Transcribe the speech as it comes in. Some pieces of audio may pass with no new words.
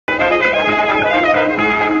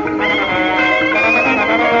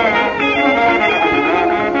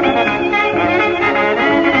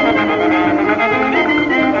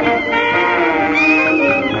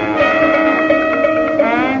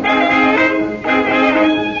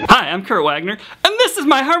I'm Curt Wagner, and this is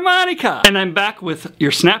my harmonica! And I'm back with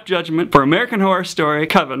your snap judgment for American Horror Story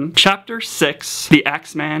Coven, Chapter 6, The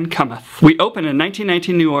Axemen Cometh. We open in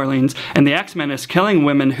 1919 New Orleans, and the Axeman is killing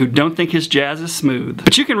women who don't think his jazz is smooth.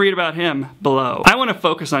 But you can read about him below. I want to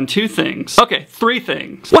focus on two things. Okay, three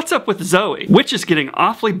things. What's up with Zoe? Witch is getting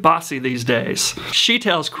awfully bossy these days. She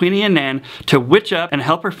tells Queenie and Nan to witch up and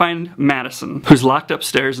help her find Madison, who's locked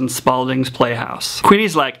upstairs in Spaulding's playhouse.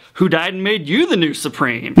 Queenie's like, who died and made you the new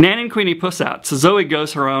supreme? Nan and Queenie puss out, so Zoe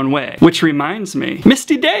goes her own way. Which reminds me,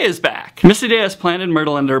 Misty Day is back! Misty Day has planted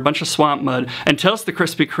Myrtle under a bunch of swamp mud and tells the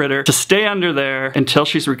crispy critter to stay under there until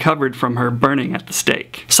she's recovered from her burning at the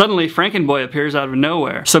stake. Suddenly, Frankenboy appears out of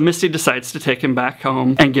nowhere, so Misty decides to take him back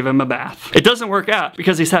home and give him a bath. It doesn't work out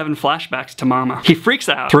because he's having flashbacks to Mama. He freaks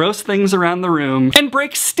out, throws things around the room, and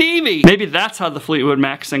breaks Stevie! Maybe that's how the Fleetwood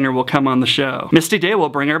Mac singer will come on the show. Misty Day will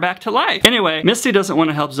bring her back to life. Anyway, Misty doesn't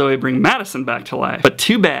want to help Zoe bring Madison back to life, but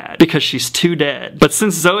too bad, because she's too dead. But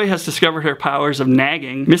since Zoe has discovered her powers of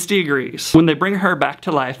nagging, Misty agrees. When they bring her back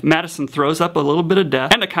to life, Madison throws up a little bit of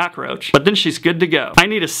death and a cockroach, but then she's good to go. I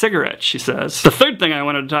need a cigarette, she says. The third thing I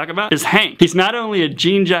wanted to talk about is Hank. He's not only a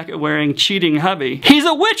jean jacket wearing cheating hubby, he's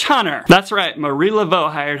a witch hunter! That's right, Marie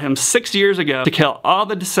Laveau hired him 6 years ago to kill all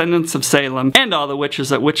the descendants of Salem and all the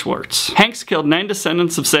witches at Witchworks. Hank's killed 9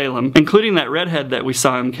 descendants of Salem, including that redhead that we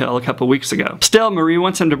saw him kill a couple weeks ago. Still, Marie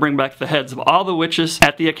wants him to bring back the heads of all the witches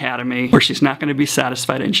at the academy, where she's not going to be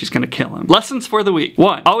satisfied and she's going to kill him. Lessons for the week.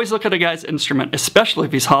 1. Always look at a guy's instrument, especially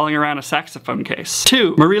if he's hauling around a saxophone case.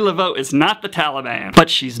 2. Marie Laveau is not the Taliban, but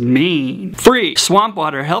she's mean. 3. Swamp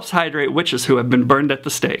water helps hydrate witches who have been burned at the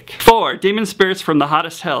stake. 4. Demon spirits from the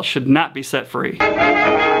hottest hell should not be set free.